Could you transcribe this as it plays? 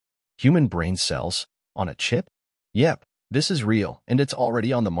Human brain cells on a chip? Yep, this is real, and it's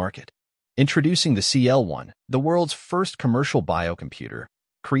already on the market. Introducing the CL1, the world's first commercial biocomputer,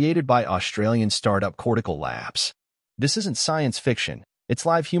 created by Australian startup Cortical Labs. This isn't science fiction. It's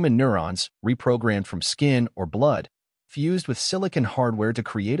live human neurons, reprogrammed from skin or blood, fused with silicon hardware to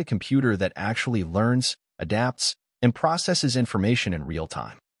create a computer that actually learns, adapts, and processes information in real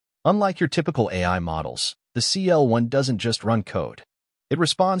time. Unlike your typical AI models, the CL1 doesn't just run code. It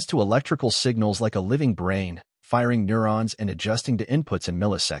responds to electrical signals like a living brain, firing neurons and adjusting to inputs in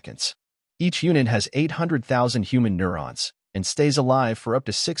milliseconds. Each unit has 800,000 human neurons and stays alive for up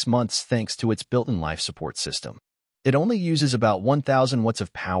to 6 months thanks to its built-in life support system. It only uses about 1,000 watts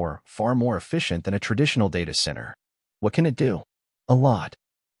of power, far more efficient than a traditional data center. What can it do? A lot.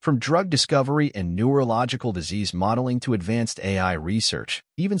 From drug discovery and neurological disease modeling to advanced AI research,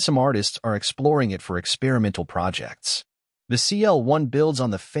 even some artists are exploring it for experimental projects. The CL1 builds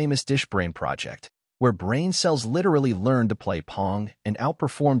on the famous DishBrain project, where brain cells literally learn to play Pong and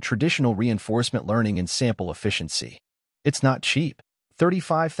outperform traditional reinforcement learning in sample efficiency. It's not cheap,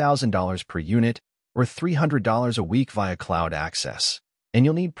 $35,000 per unit, or $300 a week via cloud access, and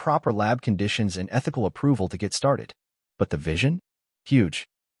you'll need proper lab conditions and ethical approval to get started. But the vision? Huge.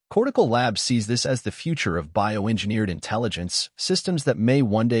 Cortical Labs sees this as the future of bioengineered intelligence, systems that may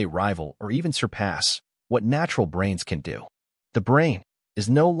one day rival or even surpass what natural brains can do. The brain is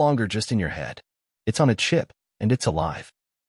no longer just in your head. It's on a chip, and it's alive.